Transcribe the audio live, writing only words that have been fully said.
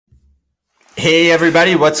Hey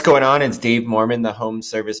everybody, what's going on? It's Dave Moorman, the Home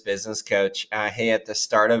Service Business Coach. Hey, at the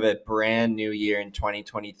start of a brand new year in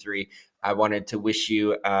 2023, I wanted to wish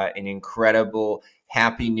you an incredible,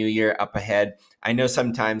 happy new year up ahead. I know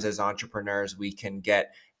sometimes as entrepreneurs, we can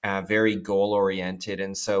get very goal oriented.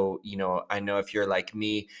 And so, I know if you're like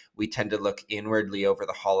me, we tend to look inwardly over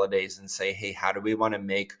the holidays and say, hey, how do we want to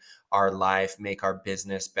make our life, make our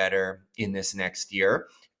business better in this next year?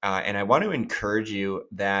 And I want to encourage you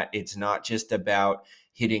that it's not just about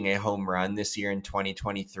hitting a home run this year in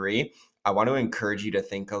 2023. I want to encourage you to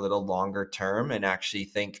think a little longer term and actually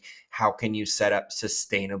think, how can you set up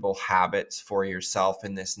sustainable habits for yourself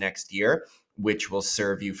in this next year, which will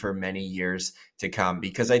serve you for many years to come?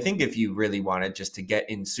 Because I think if you really wanted just to get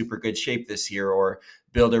in super good shape this year or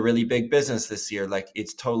build a really big business this year, like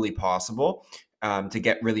it's totally possible to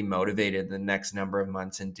get really motivated the next number of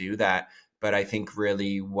months and do that. But I think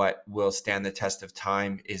really what will stand the test of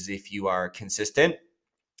time is if you are consistent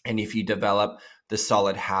and if you develop the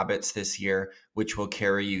solid habits this year, which will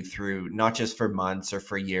carry you through not just for months or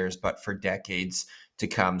for years, but for decades to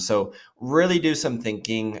come. So really do some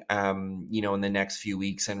thinking, in the next few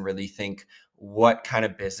weeks and really think, what kind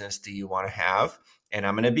of business do you want to have? And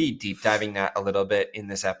I'm going to be deep diving that a little bit in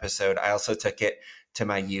this episode. I also took it to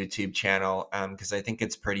my YouTube channel because I think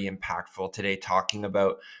it's pretty impactful today, talking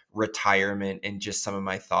about retirement and just some of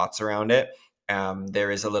my thoughts around it. There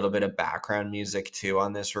is a little bit of background music too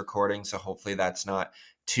on this recording, so hopefully that's not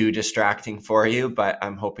too distracting for you, but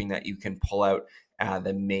I'm hoping that you can pull out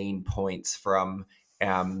the main points from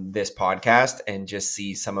this podcast and just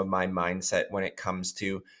see some of my mindset when it comes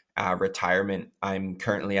to retirement. I'm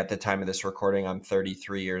currently, at the time of this recording, I'm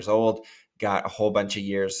 33 years old, got a whole bunch of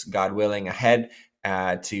years, God willing, ahead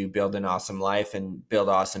to build an awesome life and build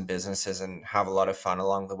awesome businesses and have a lot of fun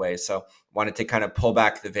along the way. So wanted to kind of pull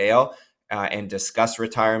back the veil and discuss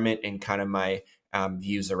retirement and kind of my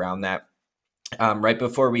views around that. Right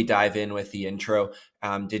before we dive in with the intro,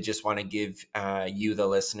 did just want to give you, the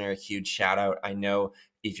listener, a huge shout out. I know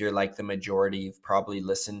if you're like the majority, you've probably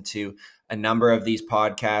listened to a number of these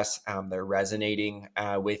podcasts. They're resonating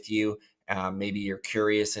with you. Maybe you're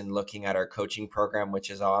curious and looking at our coaching program,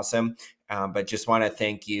 which is awesome. But just want to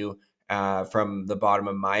thank you from the bottom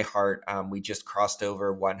of my heart. We just crossed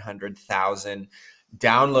over 100,000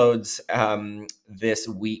 downloads this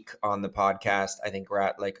week on the podcast. I think we're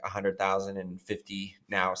at like 100,050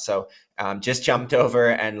 now. So just jumped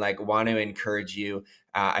over and want to encourage you.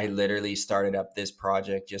 I literally started up this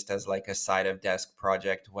project just as like a side of desk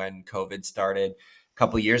project when COVID started a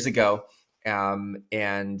couple years ago. And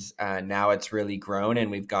now it's really grown and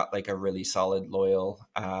we've got like a really solid, loyal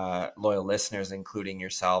listeners, including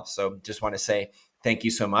yourself. So just want to say thank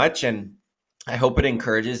you so much. And I hope it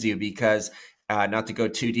encourages you because not to go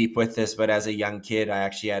too deep with this, but as a young kid, I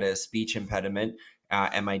actually had a speech impediment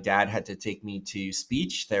and my dad had to take me to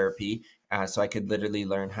speech therapy so I could literally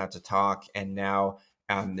learn how to talk. And now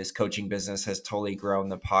this coaching business has totally grown.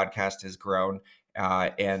 The podcast has grown.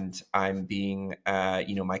 And I'm being,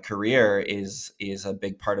 my career is a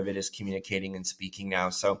big part of it is communicating and speaking now.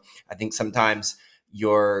 So I think sometimes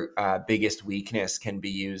your biggest weakness can be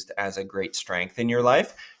used as a great strength in your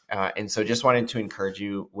life. And so just wanted to encourage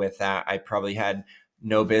you with that. I probably had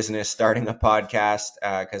no business starting a podcast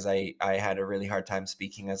because I had a really hard time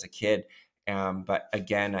speaking as a kid. But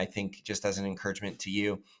again, I think just as an encouragement to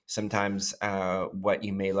you, sometimes what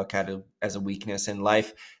you may look at as a weakness in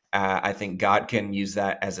life, I think God can use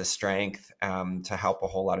that as a strength to help a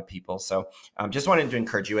whole lot of people. So just wanted to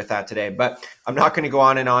encourage you with that today, but I'm not going to go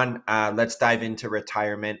on and on. Let's dive into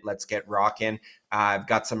retirement. Let's get rocking. I've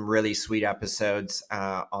got some really sweet episodes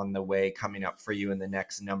on the way coming up for you in the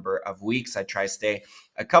next number of weeks. I try to stay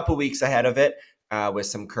a couple weeks ahead of it with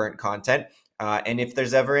some current content. And if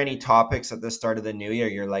there's ever any topics at the start of the new year,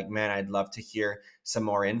 you're like, man, I'd love to hear some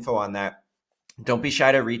more info on that. Don't be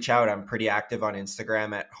shy to reach out. I'm pretty active on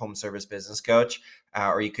Instagram at Home Service Business Coach,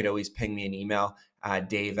 or you could always ping me an email,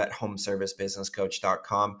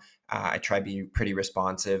 dave@homeservicebusinesscoach.com. I try to be pretty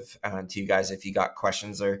responsive to you guys. If you got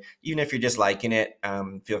questions or even if you're just liking it,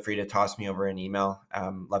 feel free to toss me over an email.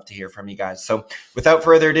 Love to hear from you guys. So without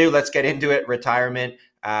further ado, let's get into it. Retirement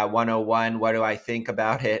 101. What do I think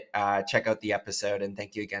about it? Check out the episode. And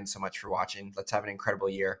thank you again so much for watching. Let's have an incredible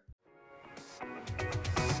year.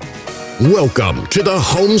 Welcome to the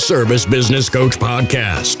Home Service Business Coach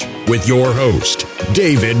Podcast with your host,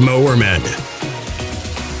 David Mowerman.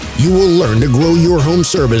 You will learn to grow your home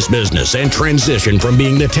service business and transition from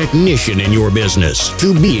being the technician in your business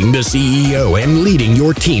to being the CEO and leading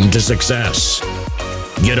your team to success.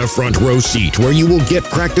 Get a front row seat where you will get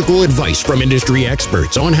practical advice from industry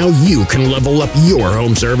experts on how you can level up your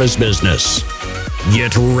home service business.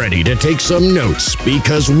 Get ready to take some notes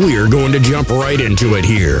because we're going to jump right into it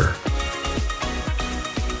here.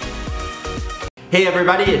 Hey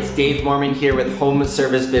everybody, it's Dave Moorman here with Home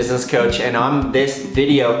Service Business Coach, and on this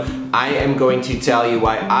video I am going to tell you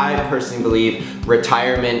why I personally believe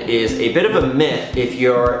retirement is a bit of a myth if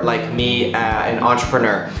you're like me, an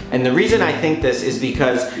entrepreneur. And the reason I think this is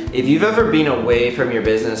because if you've ever been away from your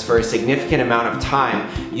business for a significant amount of time,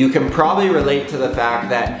 you can probably relate to the fact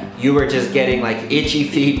that you were just getting like itchy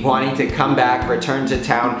feet wanting to come back, return to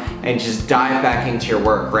town, and just dive back into your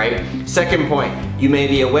work, right? Second point, you may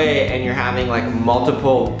be away and you're having like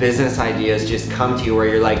multiple business ideas just come to you where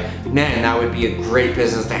you're like, man, that would be a great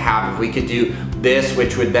business to have if we could do this,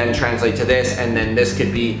 which would then translate to this, and then this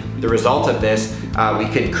could be the result of this. We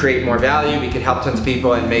could create more value, we could help tons of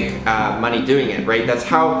people and make money doing it, right? That's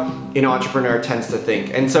how an entrepreneur tends to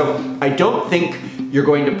think. And so I don't think you're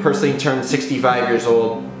going to personally turn 65 years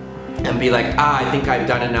old and be like, I think I've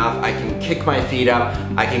done enough, I can kick my feet up,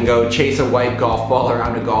 I can go chase a white golf ball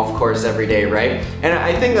around a golf course every day, right? And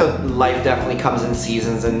I think that life definitely comes in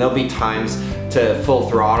seasons, and there'll be times to full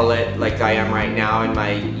throttle it like I am right now in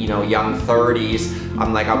my young 30s.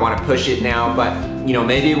 I'm like, I want to push it now, but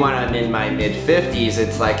maybe when I'm in my mid 50s,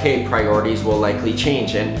 it's like, hey, priorities will likely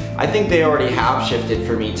change. And I think they already have shifted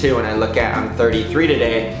for me too. And I look at, I'm 33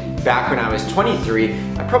 today. Back when I was 23,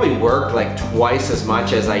 I probably worked like twice as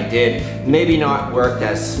much as I did. Maybe not worked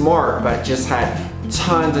as smart, but just had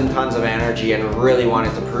tons and tons of energy and really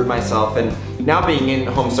wanted to prove myself. And now being in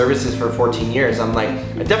home services for 14 years, I'm like,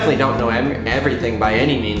 I definitely don't know everything by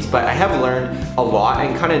any means, but I have learned a lot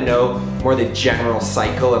and kind of know more the general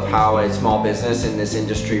cycle of how a small business in this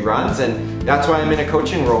industry runs. And that's why I'm in a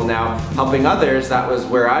coaching role now, helping others. That was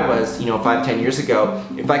where I was, 5-10 years ago.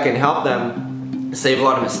 If I can help them save a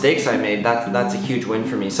lot of mistakes I made, that's a huge win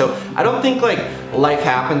for me. So I don't think like life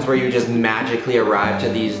happens where you just magically arrive to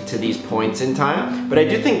these points in time, but I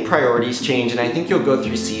do think priorities change, and I think you'll go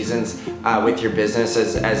through seasons with your business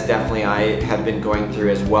as definitely I have been going through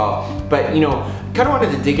as well. But kind of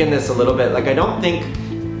wanted to dig in this a little bit. Like, I don't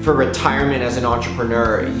think for retirement as an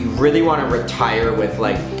entrepreneur, you really want to retire with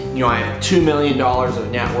like, I have $2 million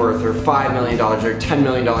of net worth, or $5 million, or $10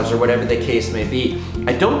 million, or whatever the case may be.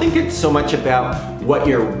 I don't think it's so much about what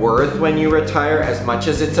you're worth when you retire as much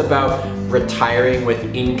as it's about retiring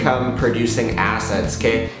with income producing assets,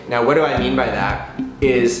 okay? Now, what do I mean by that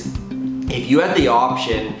is if you had the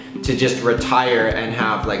option to just retire and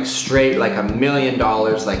have like straight like $1 million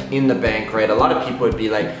like in the bank, right? A lot of people would be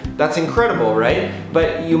like, that's incredible, right?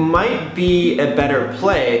 But you might be a better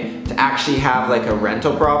play to actually have like a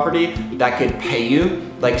rental property that could pay you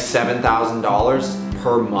like $7,000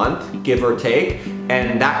 per month, give or take,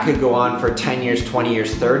 and that could go on for 10 years, 20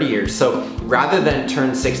 years, 30 years. So rather than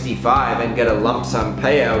turn 65 and get a lump sum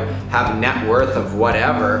payout, have net worth of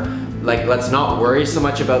whatever, like, let's not worry so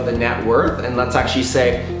much about the net worth, and let's actually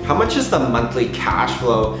say, how much is the monthly cash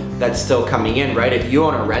flow that's still coming in, right? If you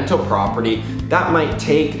own a rental property, that might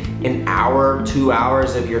take an hour, 2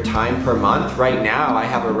 hours of your time per month. Right now, I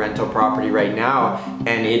have a rental property right now,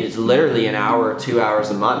 and it is literally an hour or 2 hours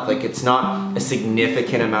a month. Like, it's not a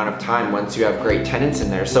significant amount of time once you have great tenants in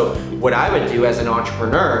there. So what I would do as an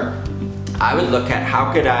entrepreneur, I would look at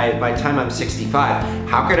how could I, by the time I'm 65,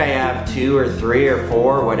 how could I have 2 or 3 or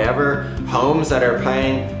 4, whatever, homes that are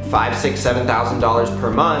paying $5,000, $6,000, $7,000 per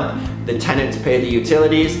month. The tenants pay the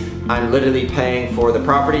utilities. I'm literally paying for the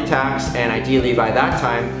property tax, and ideally by that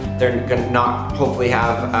time, they're gonna not hopefully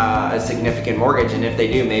have a significant mortgage. And if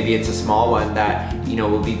they do, maybe it's a small one that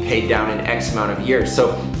will be paid down in X amount of years.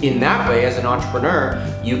 So in that way, as an entrepreneur,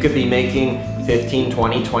 you could be making $15,000,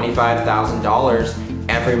 $20,000, $25,000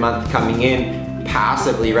 every month coming in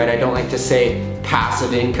passively, right? I don't like to say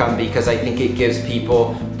passive income because I think it gives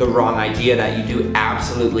people the wrong idea that you do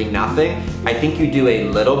absolutely nothing. I think you do a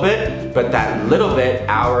little bit, but that little bit,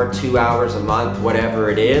 hour, 2 hours a month, whatever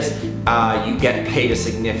it is, you get paid a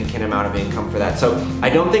significant amount of income for that. So I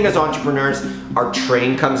don't think as entrepreneurs, our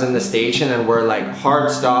train comes in the station and we're like,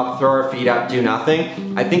 hard stop, throw our feet up, do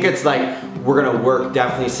nothing. I think it's like, we're gonna work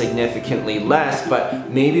definitely significantly less, but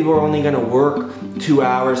maybe we're only gonna work 2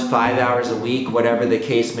 hours, 5 hours a week, whatever the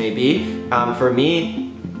case may be. For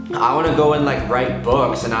me, I want to go and like write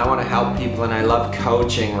books, and I want to help people, and I love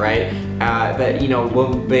coaching, right? But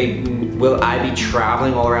will I be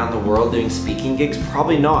traveling all around the world doing speaking gigs?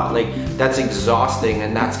 Probably not. Like, that's exhausting,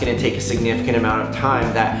 and that's going to take a significant amount of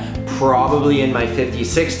time that probably in my 50s,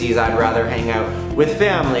 60s, I'd rather hang out with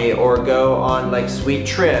family or go on like sweet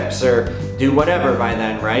trips or do whatever by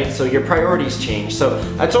then, right? So your priorities change. So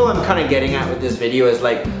that's all I'm kind of getting at with this video, is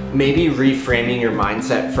like maybe reframing your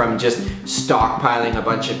mindset from just stockpiling a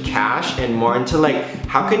bunch of cash and more into like,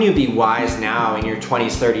 how can you be wise now in your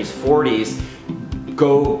 20s, 30s, 40s,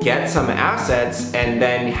 go get some assets and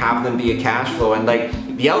then have them be a cash flow. And like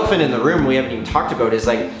the elephant in the room we haven't even talked about is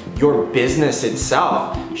like your business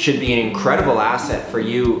itself should be an incredible asset for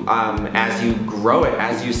you as you grow it,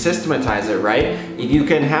 as you systematize it, right? If you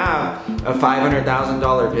can have a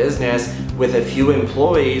 $500,000 business with a few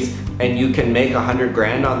employees and you can make 100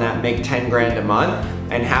 grand on that, make 10 grand a month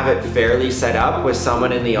and have it fairly set up with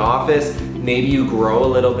someone in the office, maybe you grow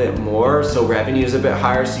a little bit more so revenue is a bit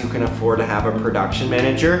higher so you can afford to have a production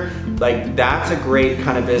manager, like that's a great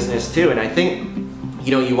kind of business too. And I think, you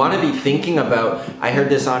know, you want to be thinking about, I heard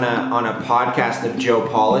this on a podcast of Joe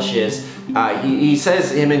Polish's. He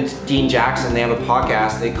says him and Dean Jackson, they have a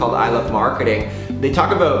podcast they called I Love Marketing. They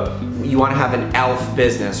talk about you want to have an ELF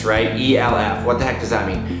business, right? ELF. What the heck does that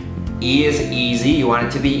mean? E is easy. You want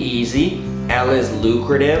it to be easy. L is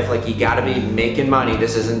lucrative. Like you got to be making money.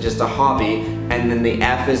 This isn't just a hobby. And then the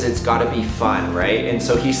F is it's got to be fun, right? And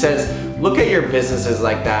so he says, look at your businesses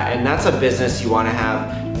like that. And that's a business you want to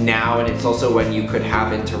have now, and it's also when you could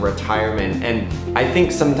have into retirement. And I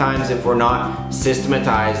think sometimes if we're not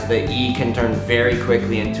systematized, the E can turn very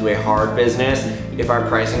quickly into a hard business. If our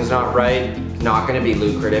pricing's not right, it's not going to be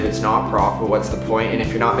lucrative, it's not profitable, what's the point? And if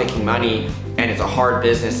you're not making money and it's a hard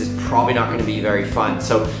business, it's probably not going to be very fun.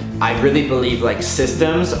 So I really believe like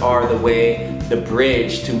systems are the way, the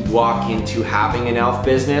bridge to walk into having an ELF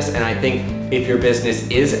business. And I think if your business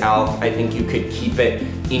is ELF, I think you could keep it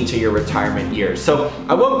into your retirement years. So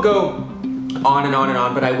I won't go on and on and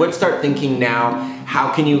on, but I would start thinking now,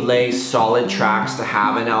 how can you lay solid tracks to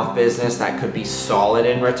have an ELF business that could be solid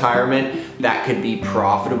in retirement, that could be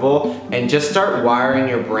profitable, and just start wiring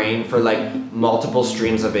your brain for like multiple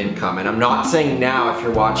streams of income. And I'm not saying now if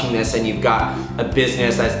you're watching this and you've got a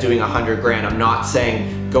business that's doing 100 grand, I'm not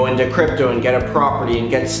saying go into crypto and get a property and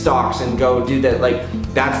get stocks and go do that. Like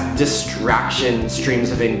that's distraction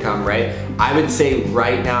streams of income, right? I would say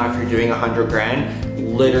right now, if you're doing 100 grand,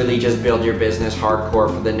 literally just build your business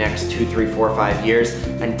hardcore for the next 2, 3, 4, 5 years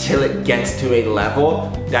until it gets to a level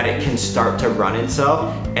that it can start to run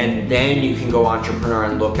itself. And then you can go entrepreneur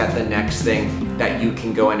and look at the next thing that you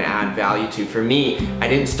can go and add value to. For me, I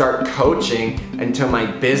didn't start coaching until my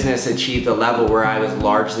business achieved a level where I was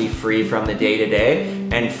largely free from the day-to-day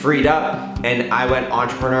and freed up, and I went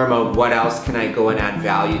entrepreneur mode. What else can I go and add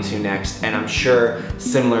value to next? And I'm sure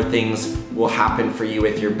similar things will happen for you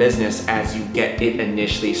with your business as you get it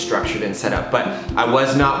initially structured and set up. But I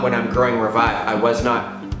was not, when I'm growing Revive, I was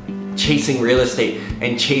not chasing real estate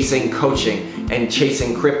and chasing coaching and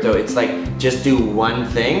chasing crypto. It's like just do one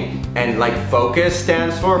thing, and like focus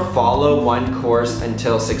stands for follow one course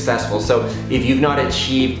until successful. So if you've not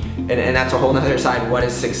achieved, and that's a whole nother side, what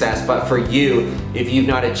is success? But for you, if you've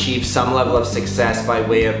not achieved some level of success by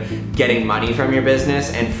way of getting money from your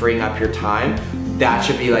business and freeing up your time, that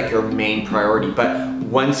should be like your main priority. But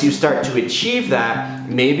once you start to achieve that,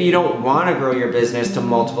 maybe you don't want to grow your business to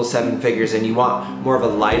multiple 7 figures and you want more of a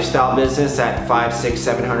lifestyle business at $500,000,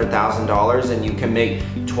 $600,000, $700,000, and you can make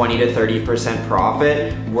 20 to 30%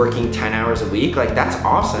 profit working 10 hours a week. Like that's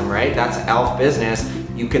awesome, right? That's ELF business.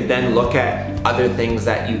 You could then look at other things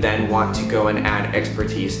that you then want to go and add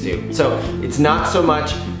expertise to. So it's not so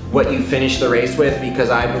much what you finish the race with, because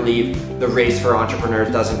I believe the race for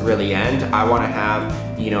entrepreneurs doesn't really end. I want to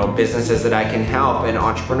have, you know, businesses that I can help and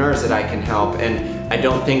entrepreneurs that I can help. And I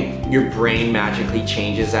don't think your brain magically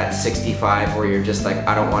changes at 65 where you're just like,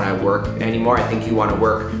 I don't want to work anymore. I think you want to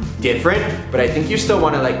work different, but I think you still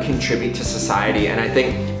want to like contribute to society. And I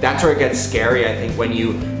think that's where it gets scary. I think when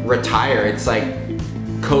you retire, it's like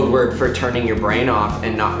code word for turning your brain off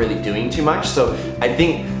and not really doing too much. So I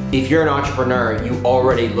think if you're an entrepreneur, you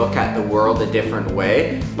already look at the world a different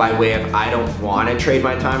way by way of, I don't want to trade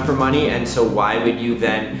my time for money. And so why would you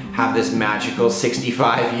then have this magical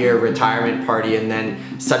 65-year retirement party and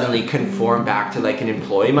then suddenly conform back to like an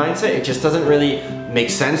employee mindset? It just doesn't really make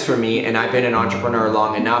sense for me. And I've been an entrepreneur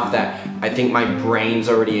long enough that I think my brain's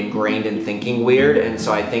already ingrained in thinking weird. And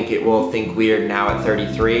so I think it will think weird now at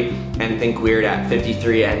 33 and think weird at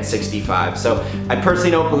 53 and 65. So I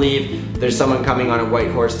personally don't believe there's someone coming on a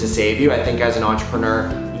white horse to save you. I think as an entrepreneur,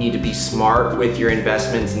 you need to be smart with your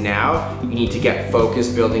investments now. You need to get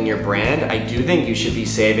focused building your brand. I do think you should be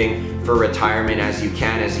saving for retirement as you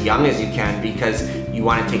can, as young as you can, because you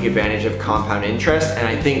want to take advantage of compound interest. And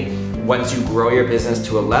I think once you grow your business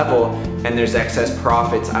to a level and there's excess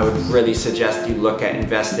profits, I would really suggest you look at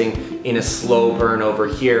investing in a slow burn over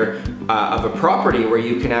here of a property where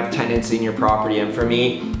you can have tenants in your property. And for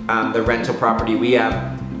me, the rental property we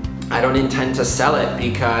have, I don't intend to sell it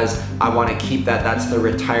because I want to keep that. That's the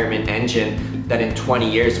retirement engine that in 20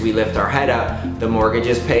 years we lift our head up, the mortgage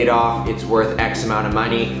is paid off, it's worth X amount of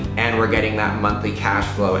money, and we're getting that monthly cash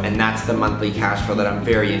flow. And that's the monthly cash flow that I'm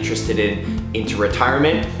very interested in into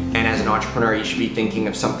retirement. And as an entrepreneur, you should be thinking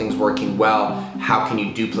if something's working well, how can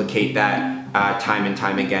you duplicate that time and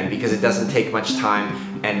time again? Because it doesn't take much time,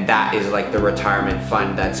 and that is like the retirement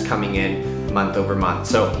fund that's coming in month over month.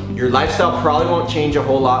 So your lifestyle probably won't change a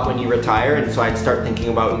whole lot when you retire, and so I'd start thinking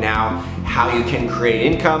about now how you can create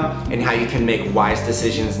income and how you can make wise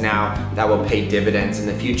decisions now that will pay dividends in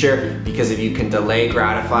the future. Because if you can delay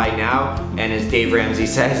gratify now, and as Dave Ramsey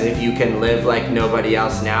says, if you can live like nobody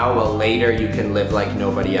else now, well, later you can live like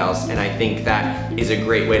nobody else. And I think that is a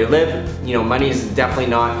great way to live. You know, money is definitely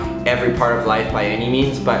not every part of life by any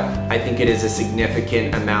means, but I think it is a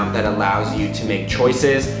significant amount that allows you to make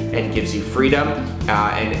choices and gives you freedom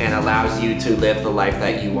and allows you to live the life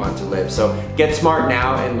that you want to live. So get smart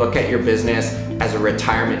now and look at your business as a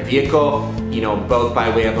retirement vehicle, you know, both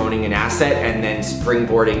by way of owning an asset and then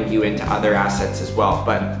springboarding you into other assets as well.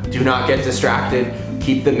 But do not get distracted.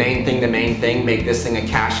 Keep the main thing, make this thing a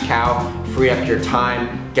cash cow, free up your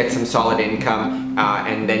time, get some solid income,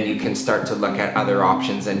 and then you can start to look at other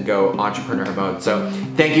options and go entrepreneur mode. So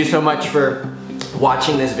thank you so much for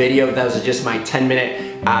watching this video. That was just my 10-minute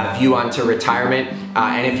view onto retirement.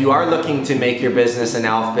 And if you are looking to make your business an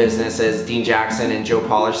ELF business, as Dean Jackson and Joe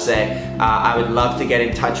Polish say, I would love to get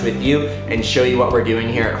in touch with you and show you what we're doing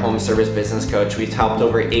here at Home Service Business Coach. We've helped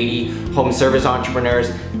over 80 home service entrepreneurs,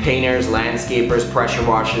 painters, landscapers, pressure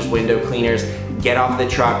washers, window cleaners get off the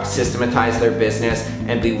truck, systematize their business,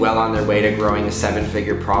 and be well on their way to growing a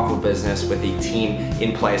 7-figure profitable business with a team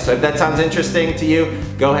in place. So if that sounds interesting to you,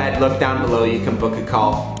 go ahead, look down below. You can book a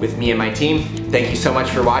call with me and my team. Thank you so much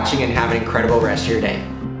for watching and have an incredible rest of your day.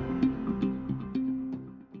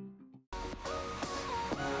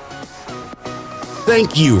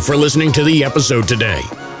 Thank you for listening to the episode today.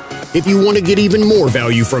 If you want to get even more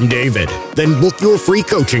value from David, then book your free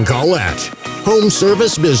coaching call at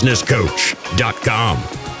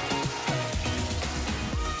homeservicebusinesscoach.com.